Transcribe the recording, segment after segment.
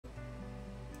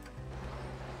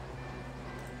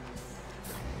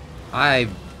I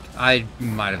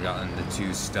might have gotten the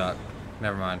two stuck.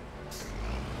 Never mind.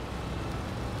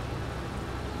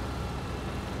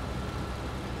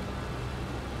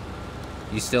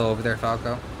 You still over there,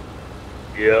 Falco?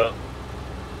 Yeah.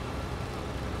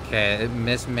 Okay,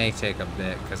 this may take a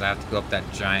bit because I have to go up that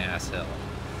giant ass hill.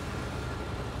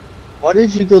 Why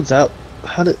did you go that?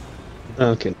 How did?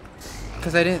 Okay.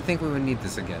 Because I didn't think we would need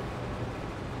this again.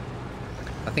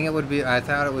 I think it would be. I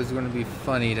thought it was going to be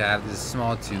funny to have this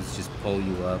small tooth just pull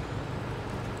you up.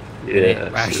 Yeah.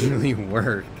 It actually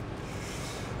worked.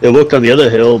 It worked on the other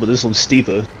hill, but this one's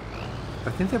steeper. I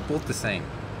think they're both the same.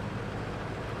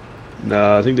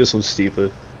 Nah, I think this one's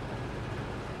steeper.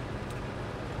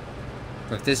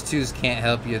 If this tooth can't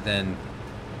help you, then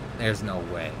there's no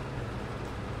way.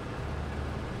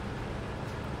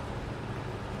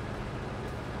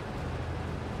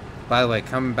 By the way,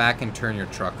 come back and turn your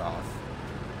truck off.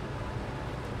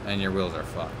 And your wheels are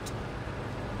fucked.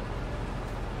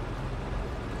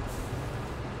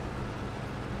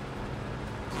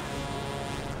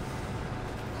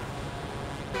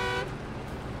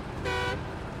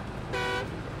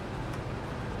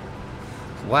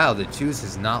 Wow, the Tooth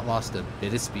has not lost a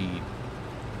bit of speed.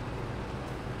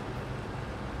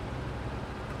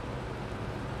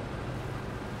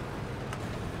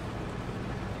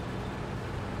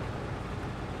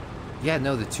 Yeah,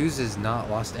 no, the Tooth has not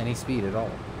lost any speed at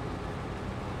all.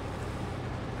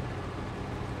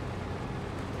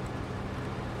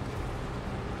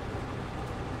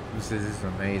 This is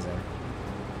amazing.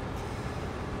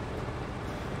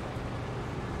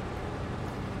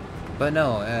 But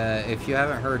no, if you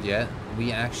haven't heard yet,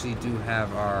 we actually do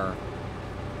have our,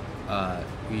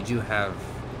 we do have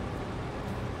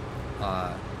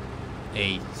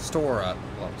a store up,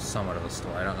 well, somewhat of a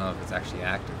store. I don't know if it's actually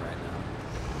active right now.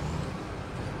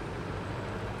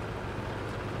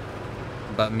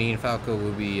 But me and Falco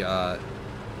will be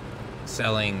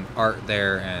selling art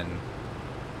there and,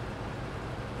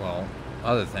 well,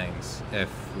 other things if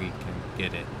we can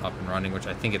get it up and running, which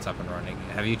I think it's up and running.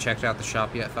 Have you checked out the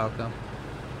shop yet, Falco?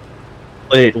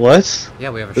 Wait, what? Yeah,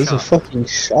 we have a There's shop. a fucking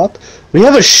shop? We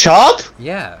have a shop?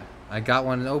 Yeah, I got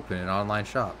one open, an online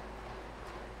shop.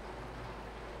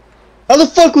 How the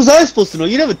fuck was I supposed to know?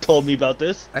 You never told me about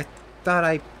this. I thought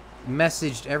I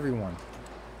messaged everyone.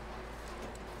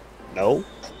 No.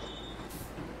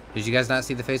 Did you guys not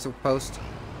see the Facebook post?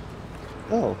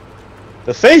 No.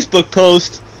 The Facebook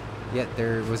post? Yeah,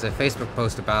 there was a Facebook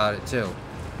post about it too.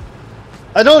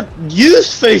 I don't use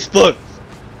Facebook!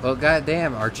 Well,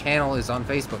 goddamn, our channel is on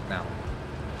Facebook now.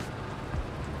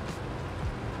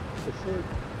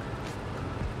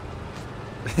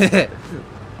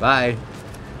 Bye.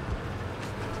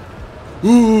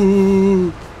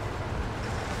 Ooh.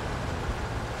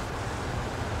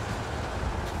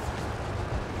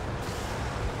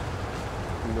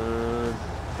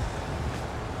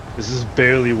 This is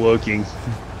barely working.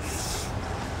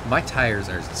 My tires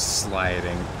are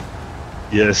sliding.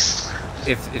 Yes.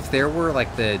 If there were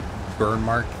like the burn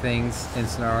mark things in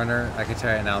SnowRunner, I could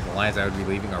tell you now the lines I would be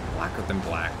leaving are blacker than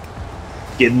black.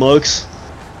 Skid marks?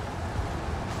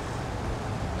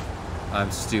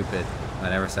 I'm stupid. I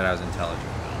never said I was intelligent.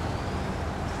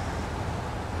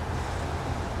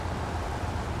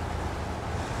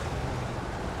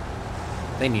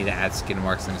 They need to add skid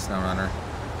marks in SnowRunner.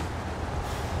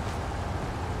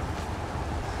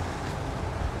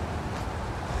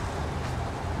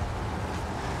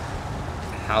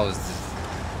 How is this?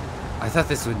 I thought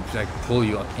this would like pull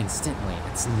you up instantly.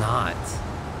 It's not.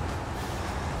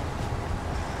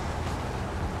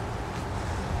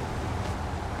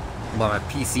 Well, my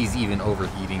PC's even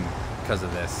overheating because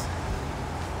of this.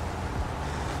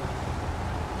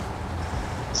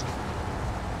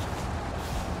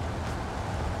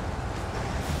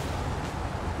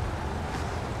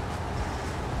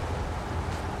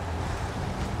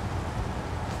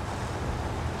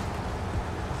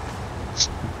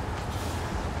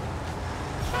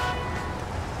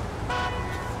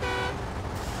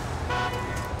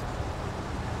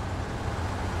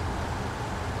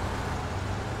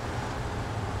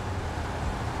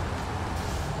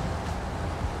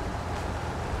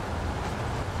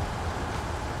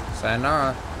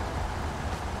 Sayonara.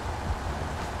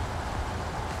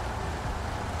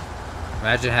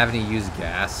 Imagine having to use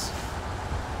gas.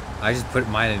 I just put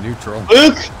mine in neutral.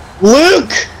 Luke!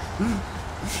 Luke!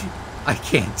 I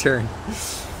can't turn.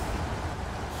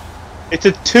 It's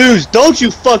a twos. Don't you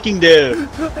fucking dare!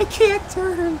 I can't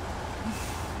turn.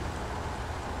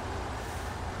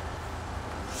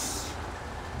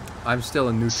 I'm still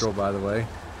in neutral, by the way.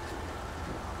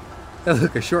 Oh,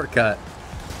 look, a shortcut.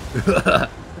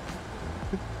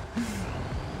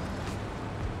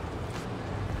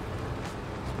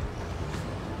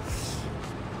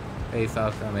 Hey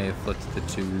Falcon, I may have flipped the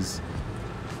twos.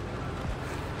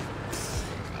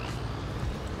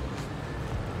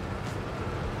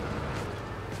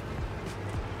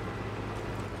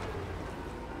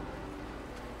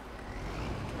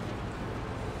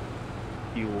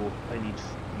 Fuel. I need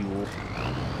fuel.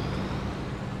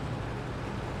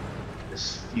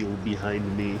 There's fuel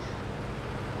behind me.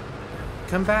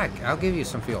 Come back. I'll give you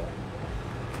some fuel.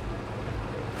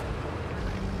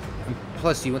 And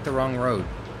plus, you went the wrong road.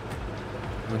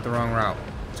 You went the wrong route.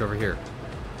 It's over here.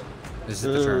 This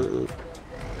is the turn.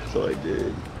 So I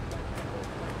did.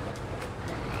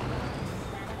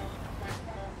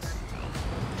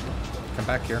 Come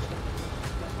back here.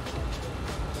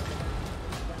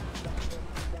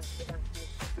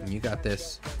 You got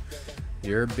this.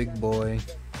 You're a big boy.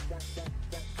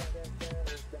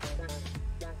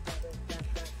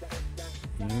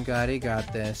 You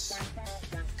got this.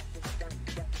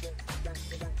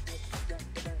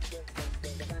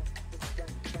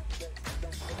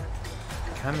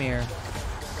 Come here.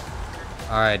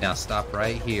 Alright, now stop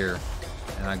right here.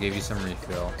 And I'll give you some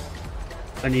refill.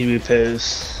 I need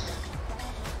repairs.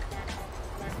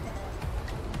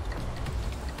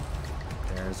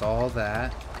 There's all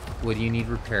that. What do you need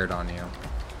repaired on you?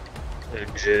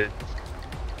 Engine.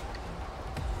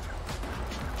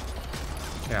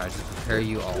 Yeah, I just repair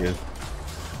you all. Yeah.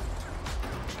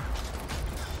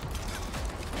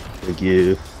 Thank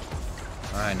you.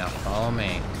 Alright, now follow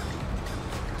me.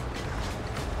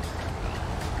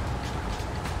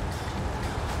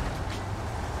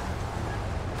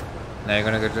 Now you're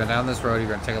gonna go down this road,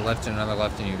 you're gonna take a left and another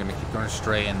left, and you're gonna keep going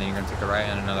straight, and then you're gonna take a right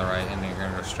and another right, and then you're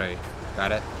gonna go straight.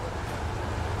 Got it?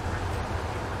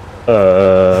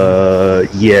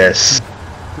 Yes.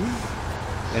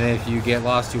 And if you get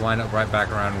lost, you wind up right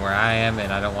back around where I am,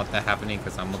 and I don't want that happening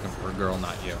because I'm looking for a girl,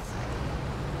 not you.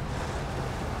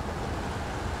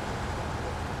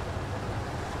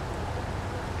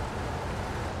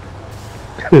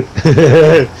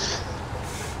 Did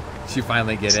you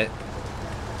finally get it?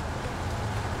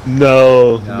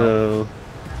 No, No.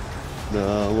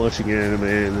 no. I'm watching anime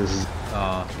and this is...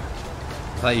 I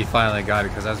thought you finally got it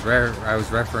because I was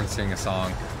referencing a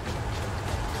song.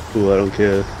 Ooh, I don't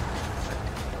care.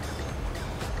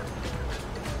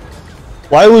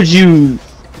 Why would you...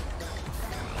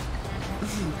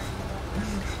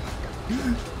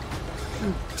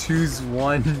 Choose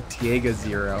 1, Tiega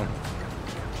 0.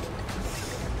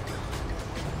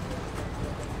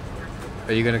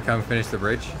 Are you gonna come finish the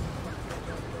bridge?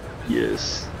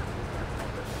 Yes.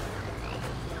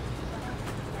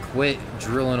 Quit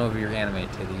drilling over your anime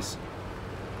titties.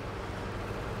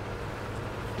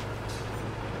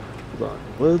 Hold on.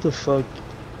 Where the fuck?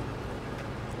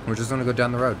 We're just gonna go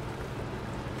down the road.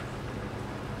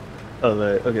 Oh,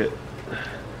 right. Okay.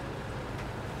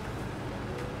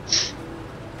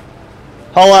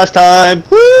 Haul last time.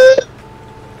 Woo!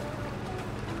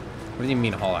 What do you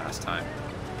mean haul ass time?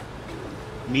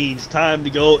 Means time to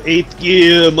go 8th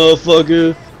gear,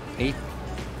 motherfucker. 8?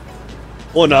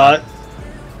 Or not.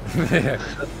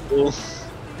 Well,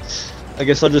 I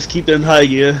guess I'll just keep it in high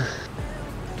gear.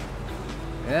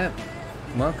 Yep.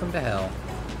 Welcome to hell.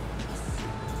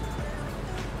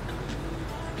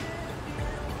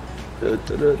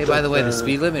 Hey, by the way, the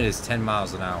speed limit is 10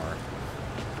 miles an hour.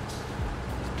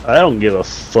 I don't give a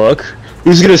fuck.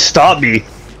 Who's gonna stop me?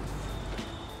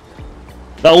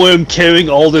 That way I'm carrying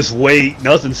all this weight,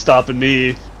 nothing's stopping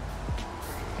me.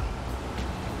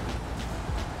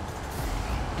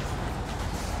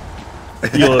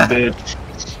 You're a bitch.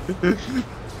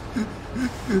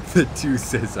 The 2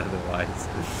 says otherwise.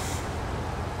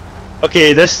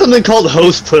 Okay, there's something called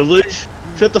host privilege.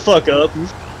 Shut the fuck up.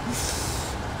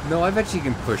 No, I bet you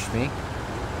can push me.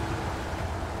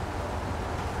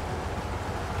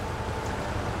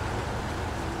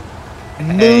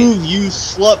 Move, you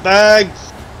slut bag!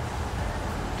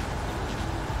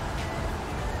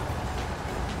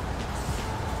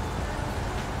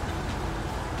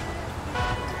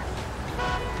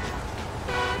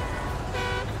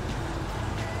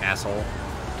 Asshole.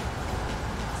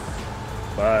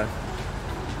 Bye.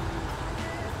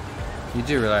 You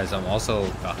do realize I'm also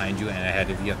behind you and ahead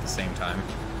of you at the same time.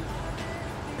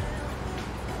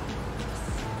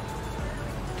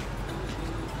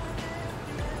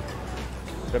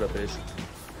 Shut up, bitch.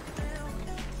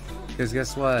 Because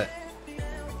guess what?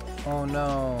 Oh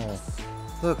no.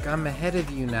 Look, I'm ahead of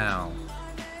you now.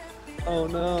 Oh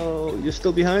no, you're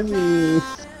still behind me.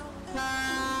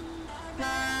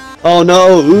 Oh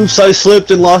no, oops, I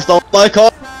slipped and lost all my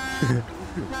car.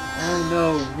 Oh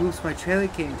no, oops, my trailer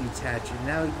can't detach, and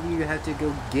now you have to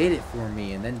go get it for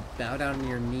me, and then bow down on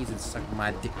your knees and suck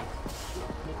my dick.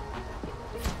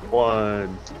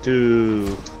 1,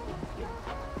 2,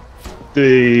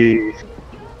 3,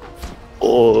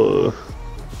 4.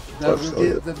 Now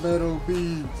forget the metal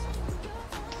beams.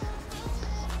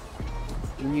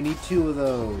 And you need 2 of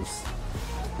those.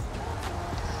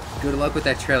 Good luck with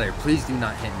that trailer. Please do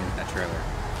not hit me with that trailer.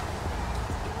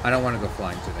 I don't want to go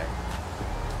flying today.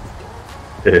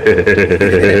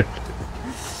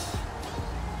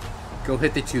 Go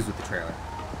hit the 2s with the trailer.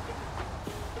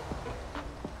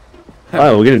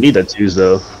 Alright, we're gonna need that twos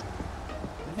though.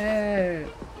 Hey.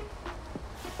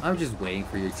 I'm just waiting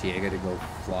for your Tiega to go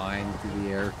flying through the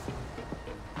air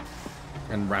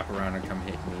and wrap around and come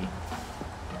hit me.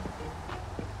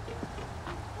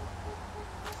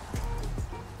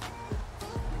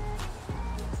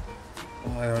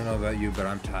 Well, I don't know about you, but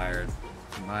I'm tired.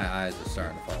 My eyes are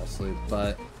starting to fall asleep,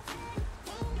 but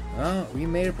well, we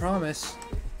made a promise.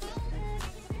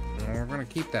 And we're gonna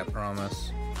keep that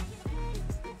promise.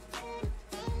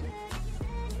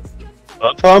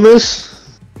 A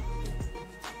promise?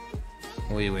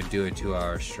 We would do a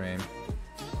 2-hour stream.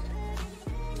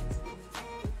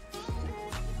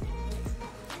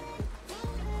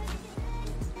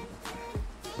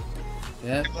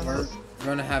 Yep, we're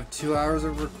gonna have 2 hours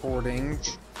of recording.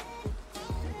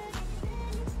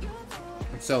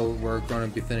 So we're gonna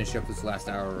be finishing up this last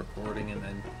hour of recording, and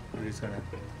then we're just gonna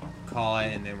call it,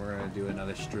 and then we're gonna do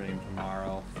another stream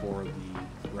tomorrow for the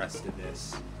rest of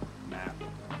this map.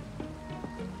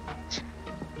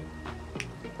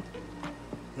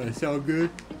 Does that sound good?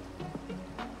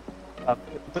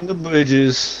 Open the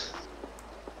bridges.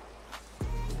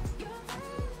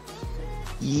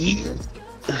 Yeah.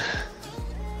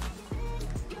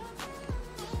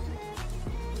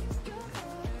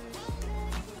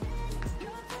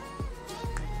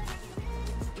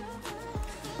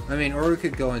 I mean, or we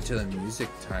could go into the music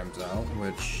times out,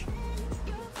 which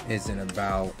isn't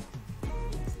about,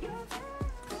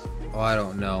 oh, I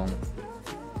don't know.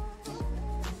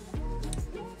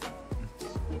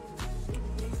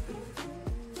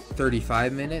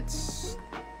 $35 minutes?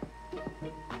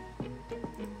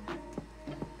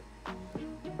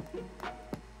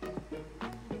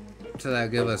 So that'll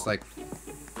give us like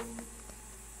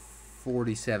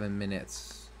 47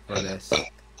 minutes for this.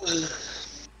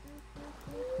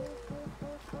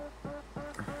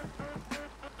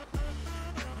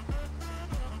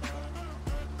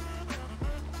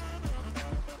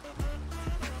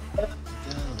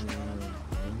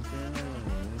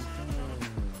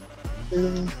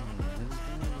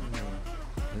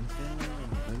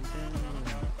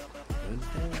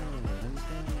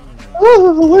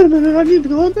 Oh, wait a minute, I need to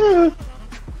go in there.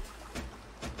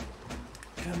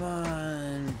 Come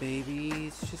on, baby,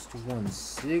 it's just one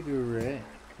cigarette.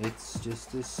 It's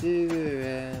just a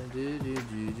cigarette. Do do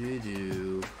do do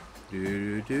do.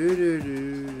 Do do do do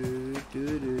do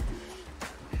do do.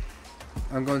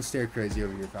 I'm going stir crazy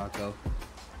over here, Falco.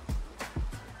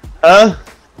 Huh?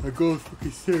 I'm going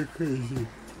fucking stir crazy.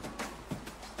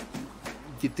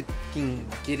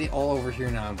 Get it all over here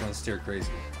now. I'm going stir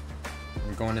crazy.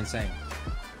 I'm going insane.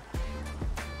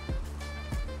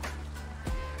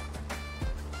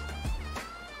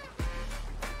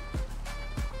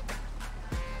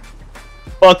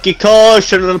 Fuck your car,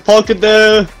 shut it in the pocket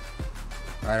there.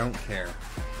 I don't care.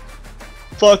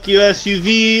 Fuck your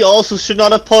SUV, also should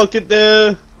not have parked it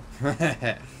there.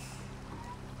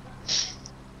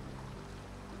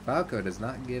 Falco does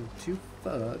not give 2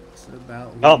 fucks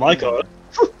about. Oh my god.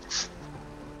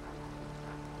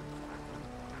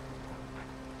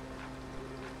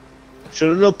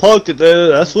 Shouldn't have parked it there,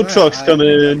 that's what trucks come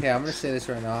in. Okay, I'm gonna say this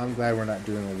right now. I'm glad we're not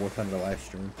doing a War Thunder live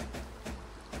stream.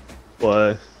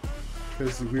 Why?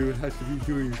 Because we would have to be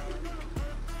doing.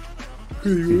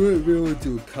 We wouldn't be able to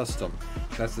do a custom.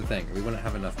 That's the thing. We wouldn't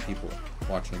have enough people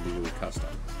watching to do a custom.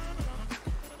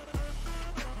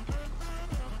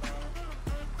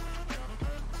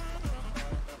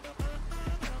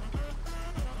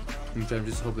 And so I'm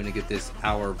just hoping to get this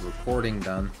hour of recording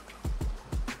done,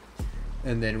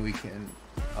 and then we can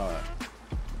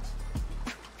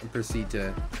proceed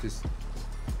to just.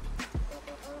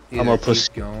 I'm gonna push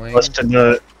going. What's to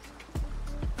nut.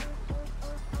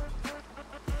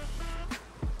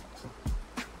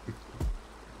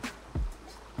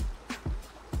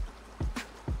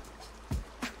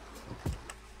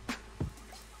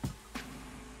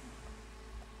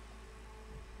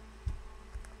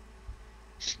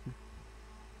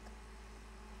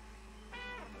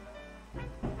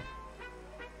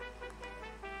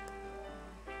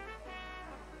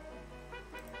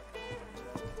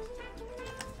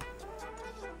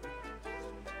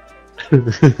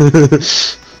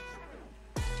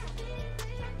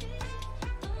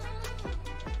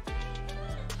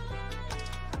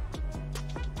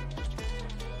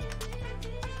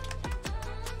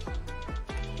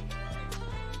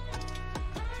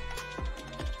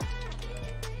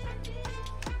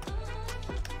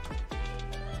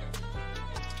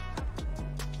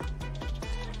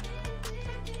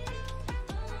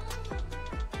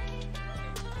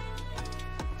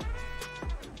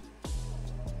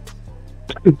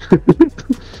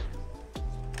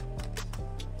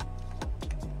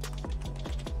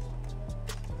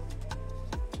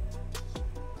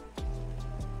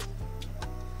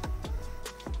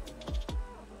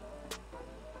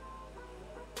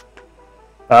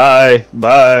 Bye.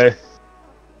 Bye.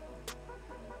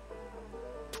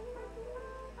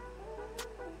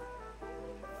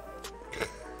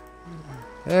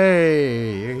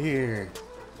 Hey, you're here.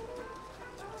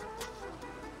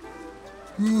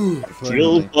 Jill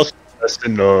Finally. was the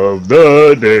lesson of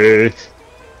the day.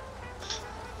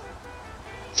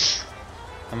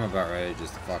 I'm about ready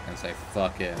just to fucking say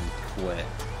fuck it and quit.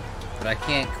 But I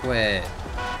can't quit.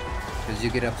 Because you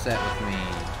get upset with me.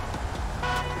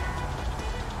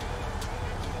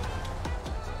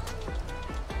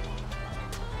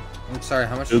 I'm sorry,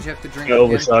 how much did you have to drink I again?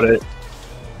 overshot it.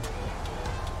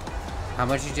 How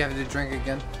much did you have to drink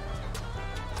again?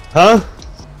 Huh?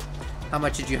 How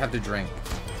much did you have to drink?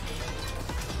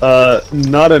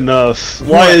 Not enough. Why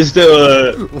What? is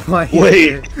the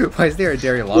Why is there a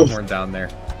dairy longhorn down there?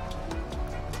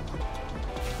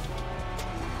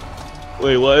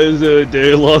 wait? Why is the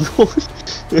day long?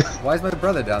 Why is my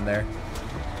brother down there?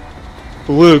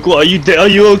 Luke, are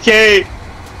you okay?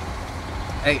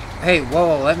 Hey,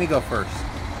 whoa, let me go first.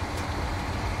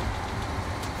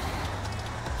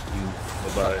 You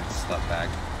Bye-bye. fucking slutbag.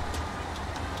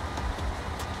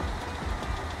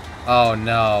 Oh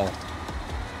no.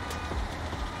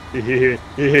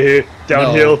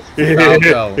 Downhill. No,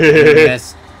 Falco. You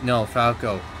missed. No,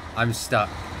 Falco. I'm stuck.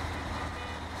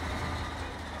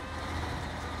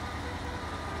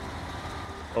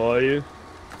 How are you?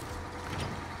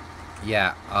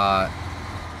 Yeah,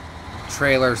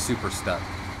 trailer super stuck.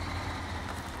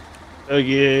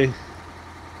 Okay.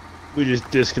 We just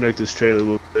disconnect this trailer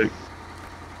real quick.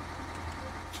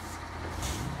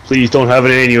 Please don't have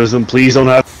an aneurysm. Please don't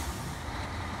have.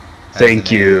 Thank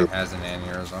you. Has an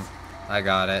aneurysm. I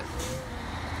got it.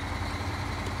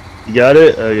 You got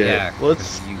it? Okay. Yeah,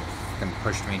 What's? 'cause you fucking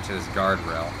pushed me to this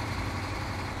guardrail.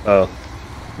 Oh.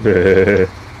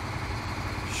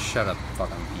 Shut up,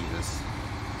 fucking Beavis.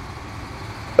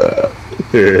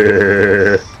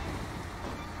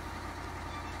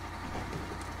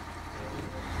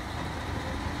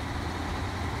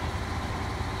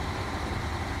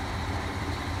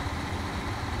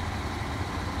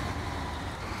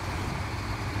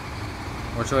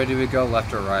 Which way do we go,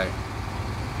 left or right?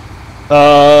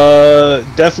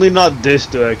 Definitely not this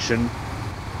direction.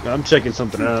 I'm checking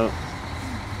something out.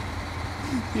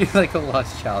 You're like a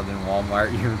lost child in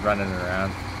Walmart. You're running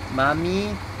around. Mommy?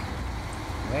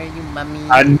 Where are you, mommy?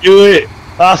 I knew it!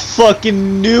 I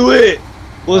fucking knew it!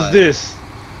 What's What? this?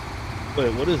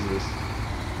 Wait, what is this?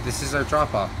 This is our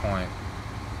drop-off point.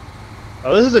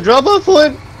 Oh, this is a drop-off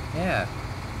point? Yeah.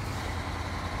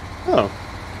 Oh.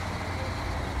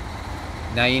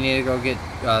 Now you need to go get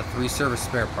 3 service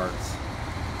spare parts.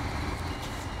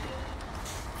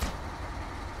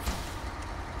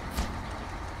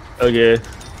 Okay.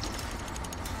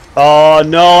 Oh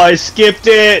no, I skipped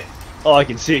it! Oh, I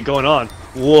can see it going on.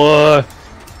 What?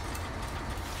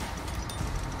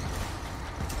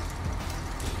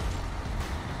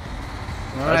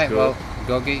 Alright, cool. well,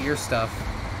 go get your stuff.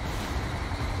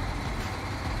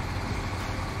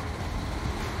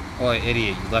 Oh,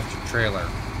 idiot, you left your trailer.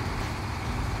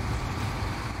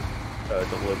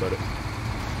 Don't worry about it.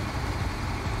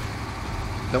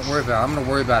 Don't worry about it. I'm gonna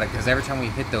worry about it, because every time we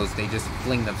hit those, they just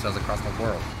fling themselves across the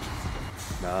world.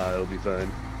 Nah, it'll be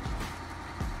fine.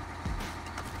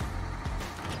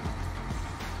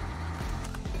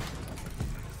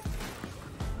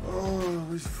 Oh,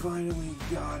 we finally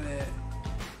got it.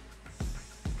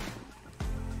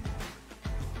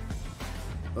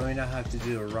 But we now have to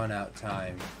do a run out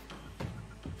time.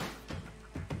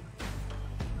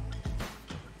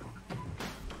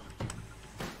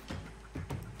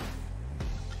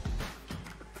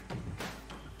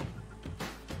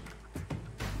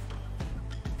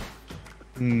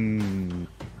 Hmm.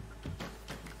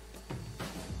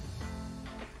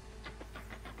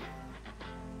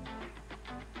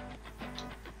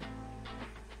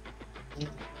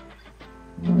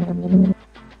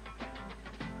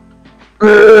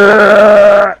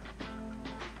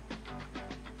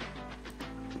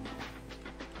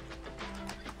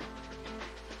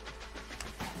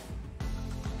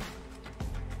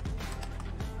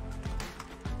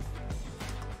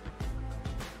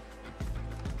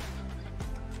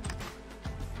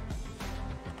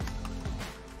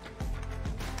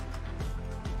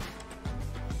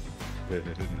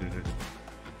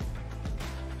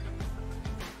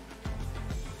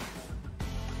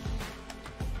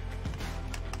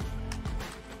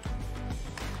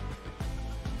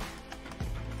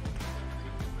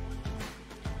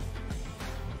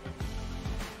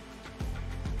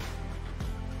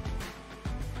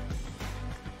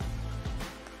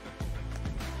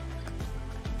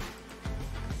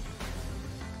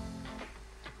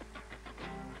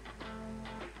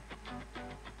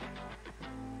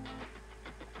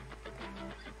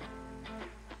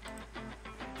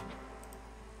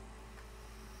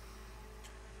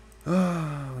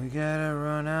 Oh, we gotta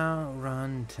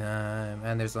run time.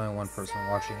 And there's only one person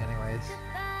watching anyways.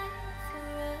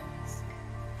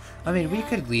 I mean, we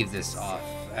could leave this off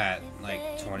at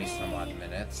like 20 some odd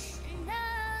minutes.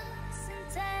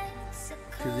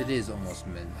 Because it is almost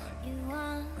midnight.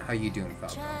 How you doing,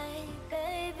 Falco?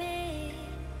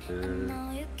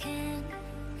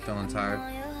 Feeling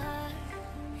tired?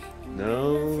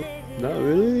 No, not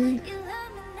really.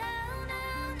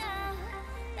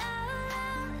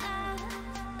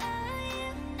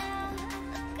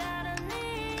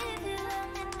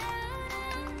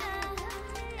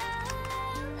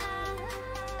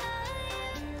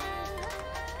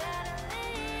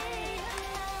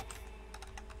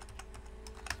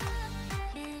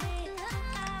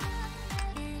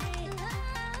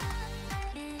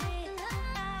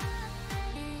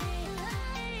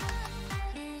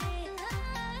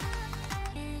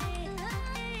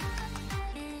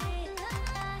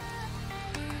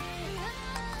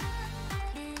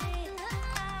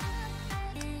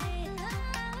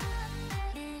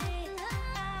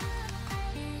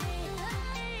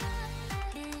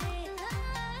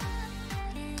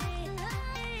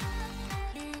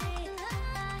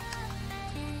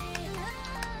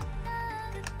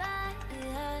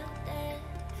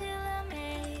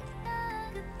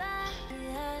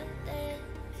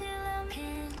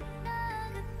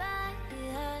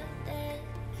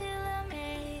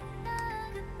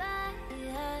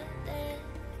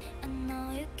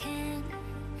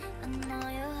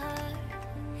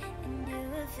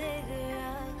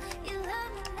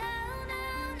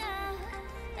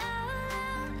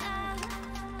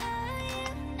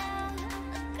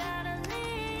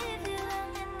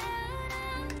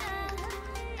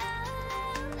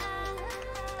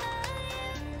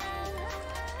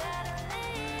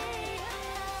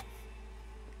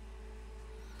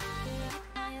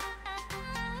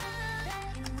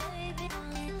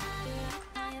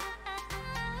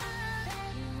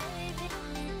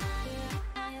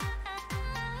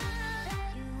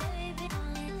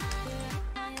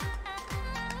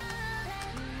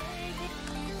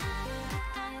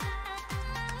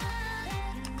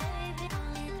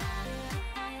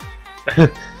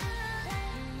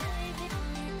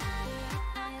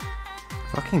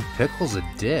 Fucking Pickle's a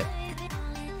dick.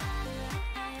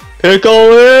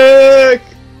 Pickleick!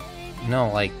 No,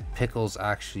 like, Pickle's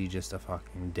actually just a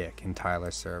fucking dick in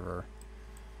Tyler's server.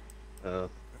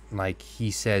 Like,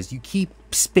 he says, you keep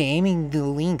spamming the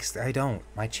links. I don't.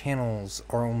 My channels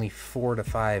are only 4 to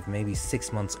 5, maybe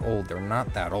 6 months old. They're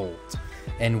not that old.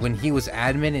 And when he was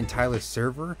admin in Tyler's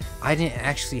server, I didn't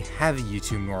actually have a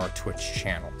YouTube nor a Twitch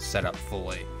channel set up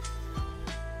fully.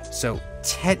 So,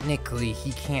 technically,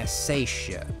 he can't say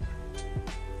shit.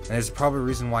 And there's probably a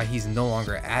reason why he's no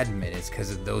longer admin, is because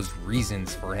of those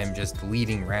reasons for him just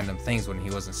deleting random things when he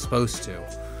wasn't supposed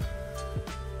to.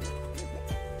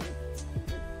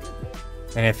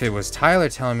 And if it was Tyler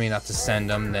telling me not to send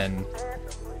them, then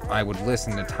I would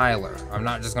listen to Tyler. I'm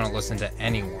not just going to listen to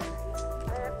anyone.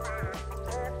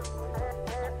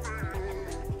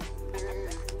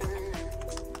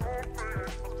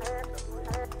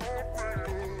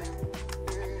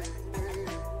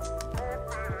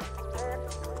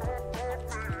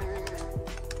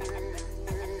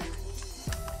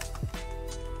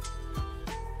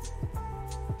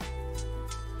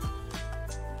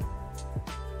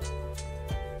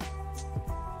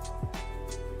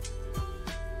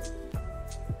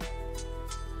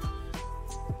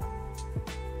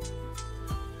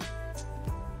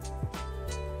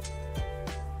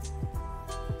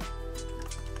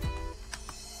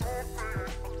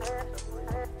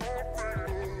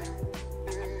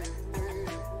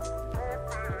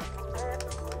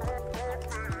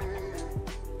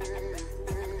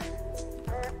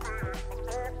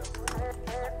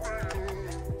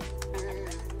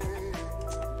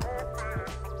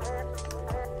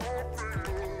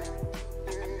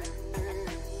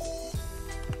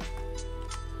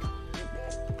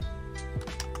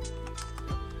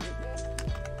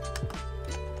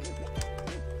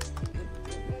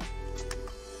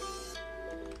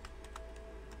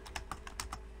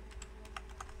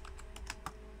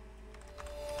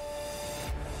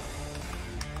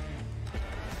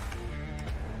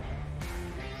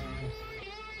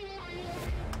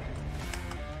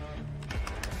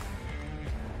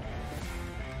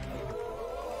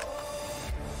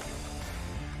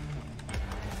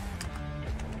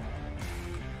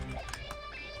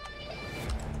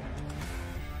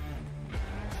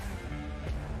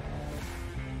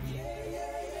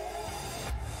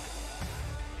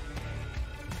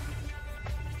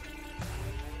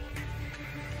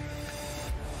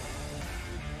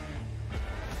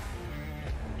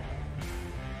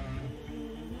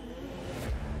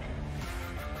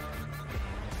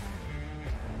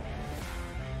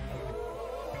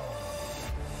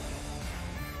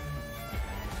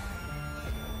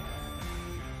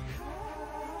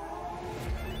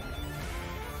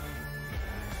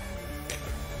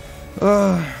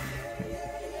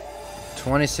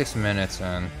 26 minutes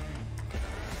in.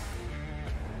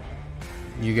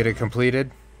 You get it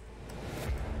completed?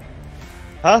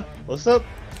 Huh? What's up?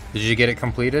 Did you get it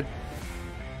completed?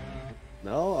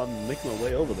 No, I'm making my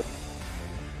way over there.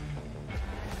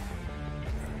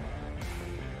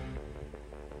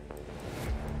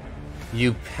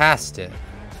 You passed it.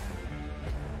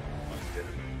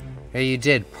 Hey, you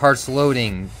did. Parts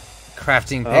loading,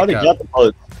 crafting pickup. I already got the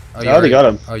parts. Oh, I already got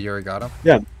them. Oh, you already got them?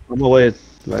 Yeah, I'm on my way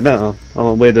right now. I'm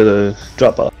on my way to the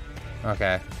drop off.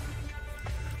 Okay.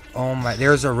 Oh my,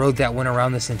 there's a road that went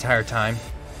around this entire time.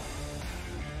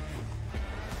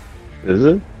 Is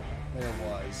it? There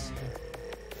was.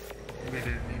 We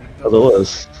didn't need to Oh, there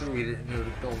was. We didn't need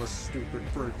to build a stupid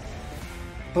bridge.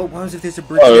 But what if there's a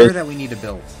bridge Oh, there that we need to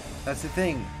build? That's the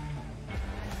thing.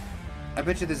 I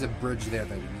bet you there's a bridge there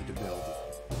that we need to build.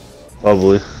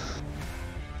 Probably.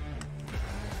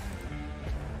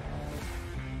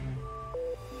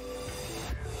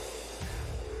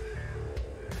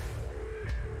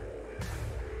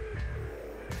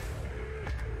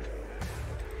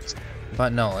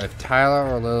 But no, if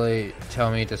Tyler or Lily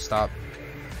tell me to stop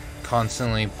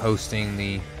constantly posting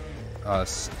the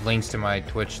links to my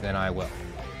Twitch, then I will.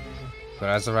 But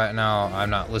as of right now, I'm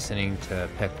not listening to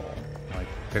Pickle. Like,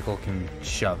 Pickle can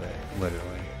shove it, literally.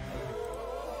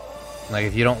 Like,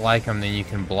 if you don't like him, then you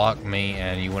can block me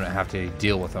and you wouldn't have to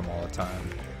deal with him all the time.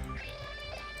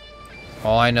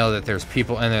 All I know that there's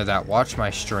people in there that watch my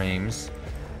streams,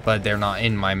 but they're not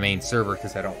in my main server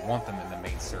because I don't want them in the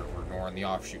main server, nor in the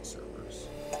offshoot servers.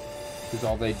 Because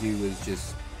all they do is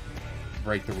just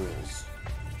break the rules.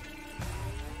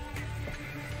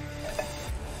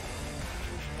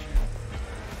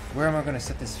 Where am I going to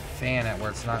set this fan at where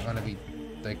it's not going to be,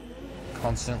 like,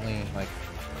 constantly, like,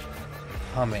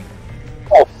 humming?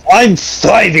 Oh, I'm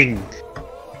thriving!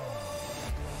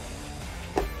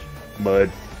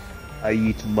 Mud. I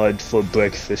eat mud for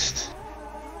breakfast.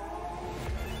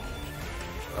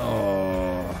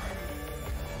 Oh.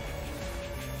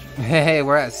 Hey,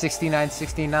 we're at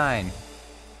 69.69.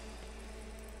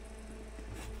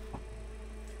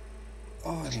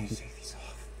 Oh, I need to take these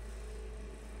off.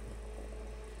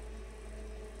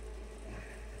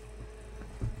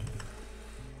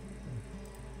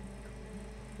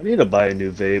 I need to buy a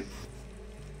new vape.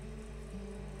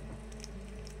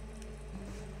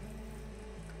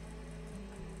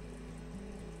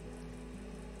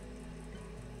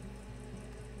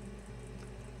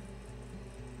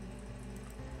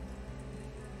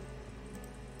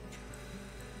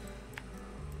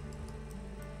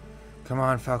 Come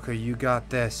on, Falco, you got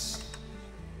this.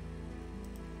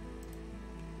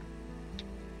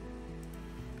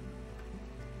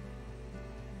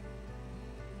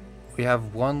 We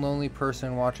have one lonely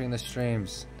person watching the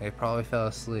streams. They probably fell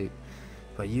asleep.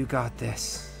 But you got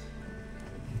this.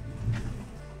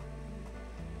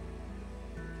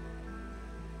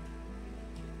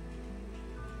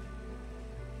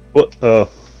 What? Oh.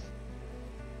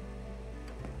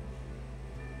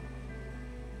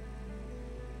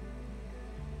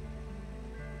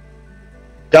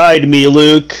 Guide me,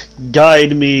 Luke.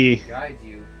 Guide me. Guide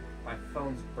you. My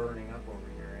phone's burning up over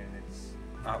here and it's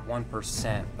not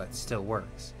 1%, but still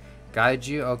works. Guide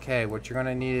you? Okay, what you're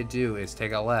gonna need to do is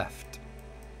take a left.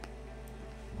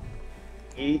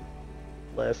 Eat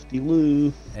lefty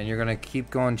Lou. And you're gonna keep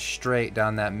going straight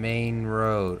down that main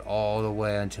road all the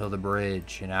way until the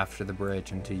bridge, and after the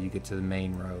bridge until you get to the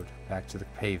main road, back to the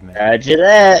pavement. Roger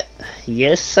that.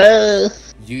 Yes, sir.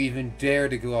 You even dare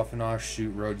to go off an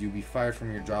offshoot road, you'll be fired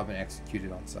from your job and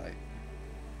executed on site.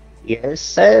 Yes,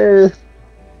 sir.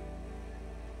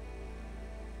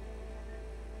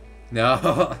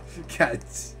 No,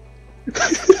 cats.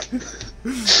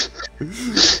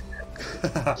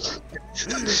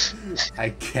 I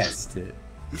guessed it.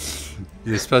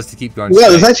 You're supposed to keep going. Yeah,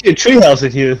 there's straight. actually a treehouse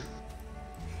in here.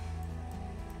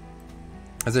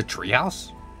 There's a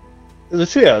treehouse?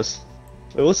 There's a treehouse.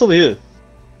 Wait, what's over here?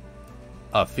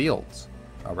 Fields.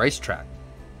 A racetrack.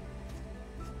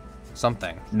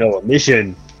 Something. No, a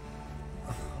mission.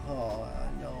 Oh,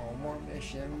 no, more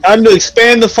missions. Time to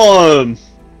expand the farm.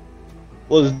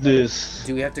 What is this?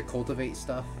 Do we have to cultivate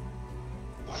stuff?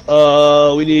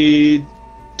 We need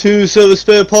 2 silver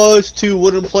spare parts, 2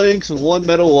 wooden planks, and 1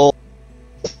 metal wall.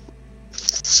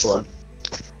 Hold on.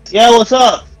 Yeah, what's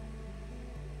up?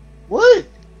 What?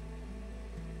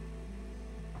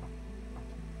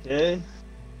 Okay.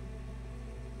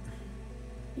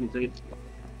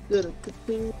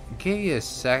 Give you a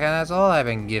second, that's all I've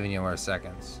been giving you are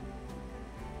seconds.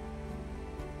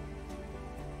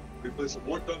 We play some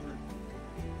War Thunder.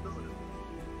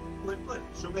 Play.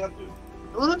 Show me how to do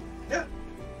it. Yeah.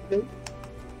 I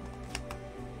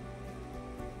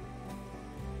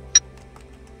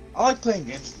like playing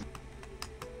games.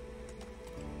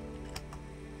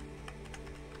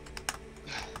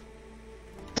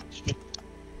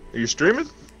 Are you streaming?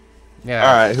 Yeah.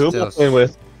 All right. Who am I playing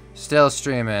with? Still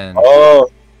streaming. Oh,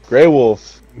 Grey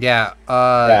Wolf. Yeah.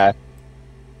 Yeah.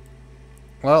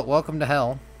 Well, welcome to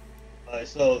hell. Alright,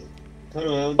 so turn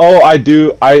around. Oh, I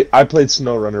do. I played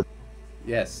SnowRunner,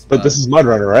 Yes. but this is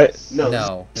MudRunner, right?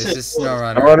 No. This is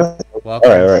SnowRunner. SnowRunner?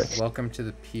 Welcome. Alright. Welcome to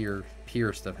the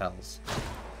purest of hells.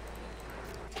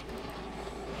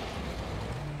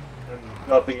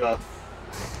 Dropping off.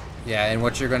 Yeah, and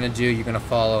what you're gonna do, you're gonna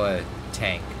follow a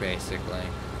tank, basically.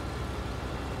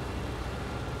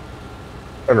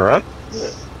 Turn around. Yeah.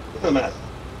 Look at the map.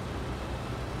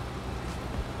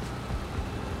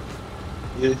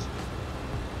 Yes.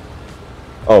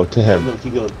 Oh, to him. No,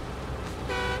 keep going.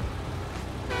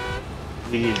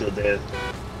 We need to go there.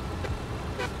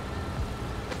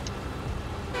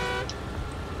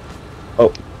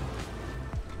 Oh,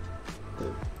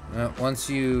 Once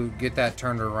you get that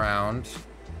turned around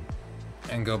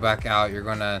and go back out, you're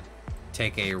gonna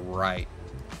take a right.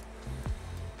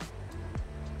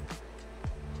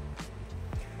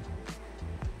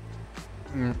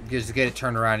 Just get it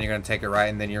turned around, you're gonna take it right,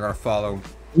 and then you're gonna follow.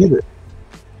 either.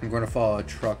 I'm gonna follow a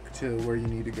truck to where you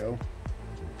need to go.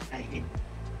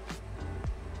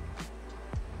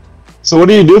 So what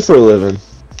do you do for a living?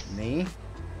 Me?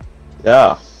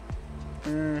 Yeah.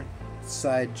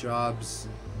 Side jobs,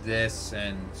 this,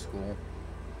 and school.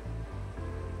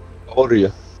 How old are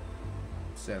you?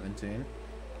 17.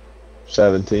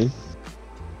 17.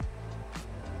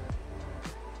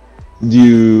 Do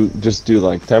you just do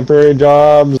like temporary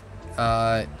jobs?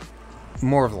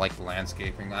 More of like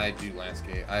landscaping. I do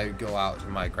landscape. I go out to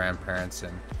my grandparents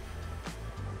and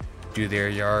do their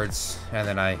yards, and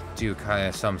then I do kind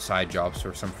of some side jobs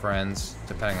for some friends,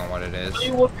 depending on what it is.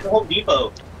 You work at Home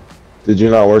Depot. Did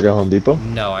you not work at Home Depot?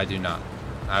 No, I do not.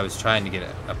 I was trying to get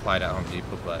it applied at Home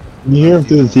Depot, but Can you hear him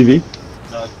through the TV?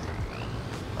 No.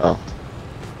 Oh.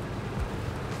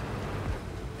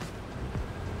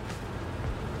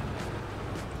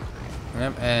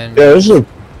 Yep, and Yeah, this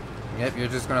yep, you're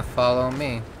just gonna follow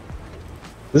me.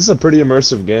 is a pretty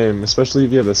immersive game, especially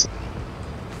if you have this.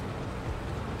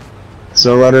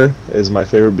 SnowRunner is my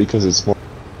favorite because it's more.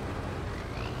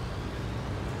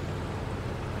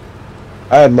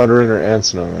 I had MudRunner and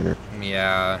SnowRunner.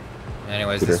 Yeah.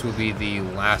 Anyways, this will be the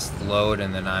last load,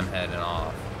 and then I'm heading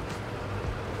off.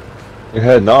 You're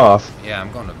heading off. Yeah,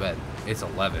 I'm going to bed. It's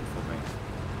 11 for me.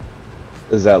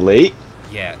 Is that late?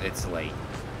 Yeah, it's late.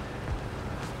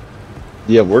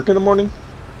 Do you have work in the morning?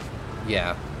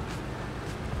 Yeah.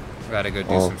 Gotta go do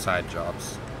Oh. some side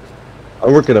jobs. I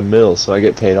work at a mill, so I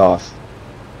get paid off.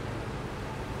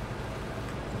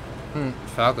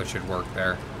 Falco should work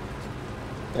there.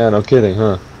 Yeah, no kidding,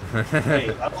 huh? Hey,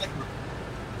 I like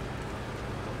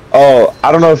Oh,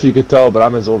 I don't know if you could tell, but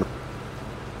I'm his older.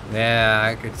 Yeah,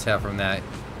 I could tell from that.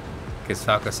 Because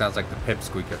Falco sounds like the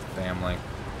pipsqueak of the family.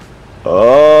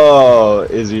 Oh,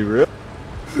 is he real?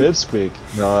 Pipsqueak.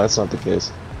 No, that's not the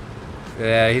case.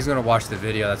 Yeah, he's gonna watch the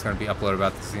video that's gonna be uploaded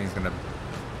about this, and he's gonna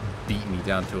beat me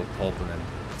down to a pulp and then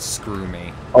screw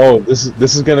me. Oh, this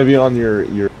is gonna be on your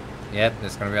Yep,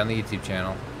 it's gonna be on the YouTube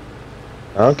channel.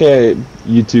 okay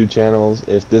YouTube channels.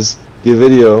 If this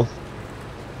video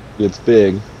gets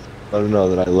big, let them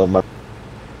know that I love my.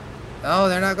 Oh,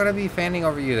 they're not gonna be fanning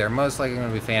over you. They're most likely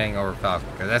gonna be fanning over Falco,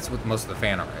 because that's what most of the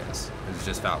fan art is. It's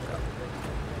just Falco.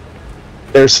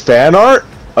 There's fan art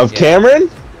of Yeah. Cameron.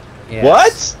 Yes.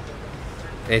 What?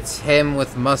 It's him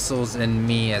with muscles and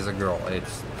me as a girl.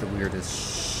 It's the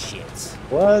weirdest shit.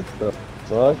 What the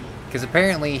fuck? Because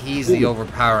apparently he's the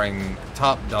overpowering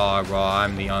top dog while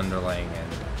I'm the underling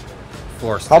and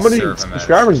forced How to many serve him as-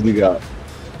 subscribers do you got?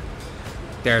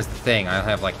 There's the thing. I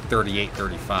have like 38,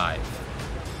 35.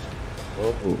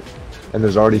 Oh. And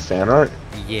there's already fan art.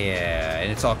 Yeah, and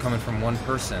it's all coming from one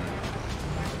person.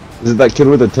 Is it that kid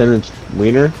with a 10-inch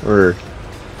wiener or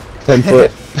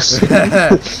 10-foot?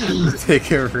 Take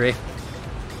a break.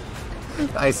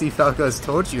 I see Falco's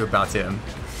told you about him.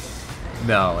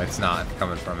 No, it's not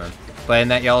coming from him. But in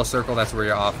that yellow circle, that's where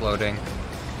you're offloading.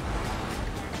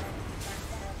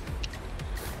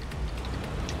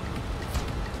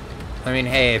 I mean,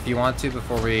 hey, if you want to,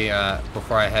 before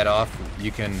I head off,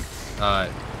 you can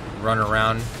run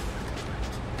around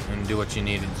and do what you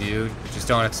need to do. Just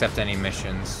don't accept any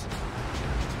missions.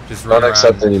 Just run Don't around.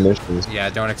 accept any missions. Yeah,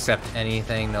 don't accept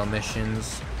anything. No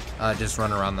missions. Just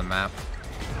run around the map.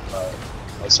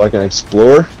 So I can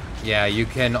explore. Yeah, you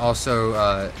can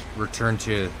also return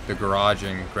to the garage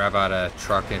and grab out a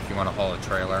truck if you want to haul a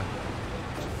trailer.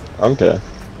 Okay.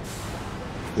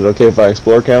 Is it okay if I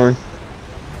explore, Cameron?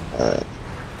 Alright.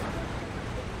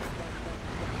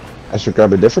 I should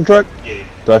grab a different truck? Yeah.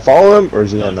 Do I follow him, or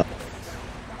is he on no?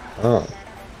 Oh.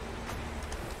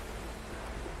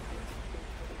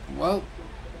 Well,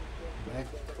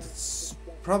 that's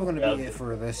probably going to be it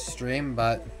for this stream,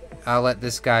 but I'll let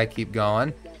this guy keep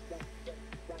going.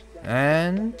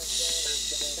 And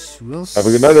we'll Have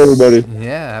a good night, everybody.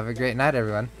 Yeah, have a great night,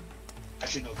 everyone.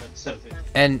 Actually, no, that's 7.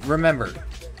 And remember,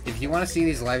 if you want to see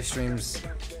these live streams,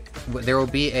 there will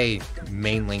be a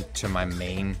main link to my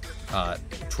main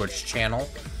Twitch channel.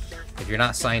 If you're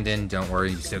not signed in, don't worry,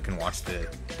 you still can watch the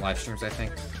live streams, I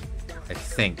think.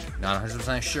 Not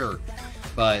 100% sure.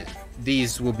 But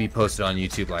these will be posted on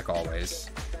YouTube like always.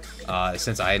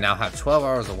 Since I now have 12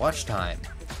 hours of watch time,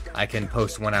 I can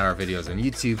post 1-hour videos on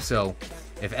YouTube, so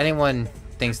if anyone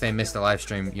thinks they missed a live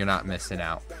stream, you're not missing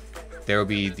out. There will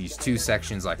be these 2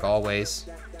 sections like always,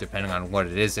 depending on what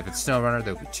it is. If it's SnowRunner,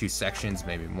 there will be 2 sections,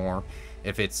 maybe more.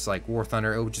 If it's like War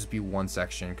Thunder, it will just be 1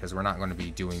 section, because we're not going to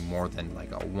be doing more than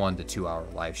like a 1 to 2 hour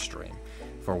live stream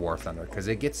for War Thunder, because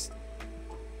it gets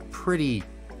pretty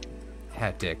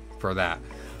hectic for that.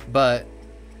 But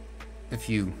if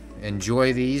you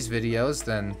enjoy these videos,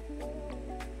 then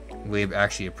we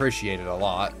actually appreciate it a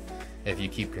lot if you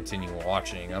keep continuing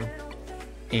watching them.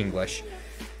 English.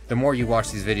 The more you watch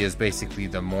these videos, basically,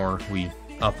 the more we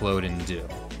upload and do,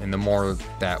 and the more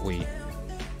that we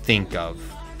think of.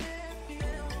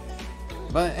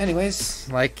 But anyways,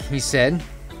 like he said,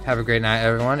 have a great night,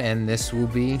 everyone, and this will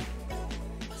be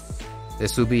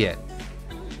it.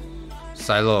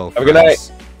 Silo. Have a good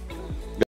night.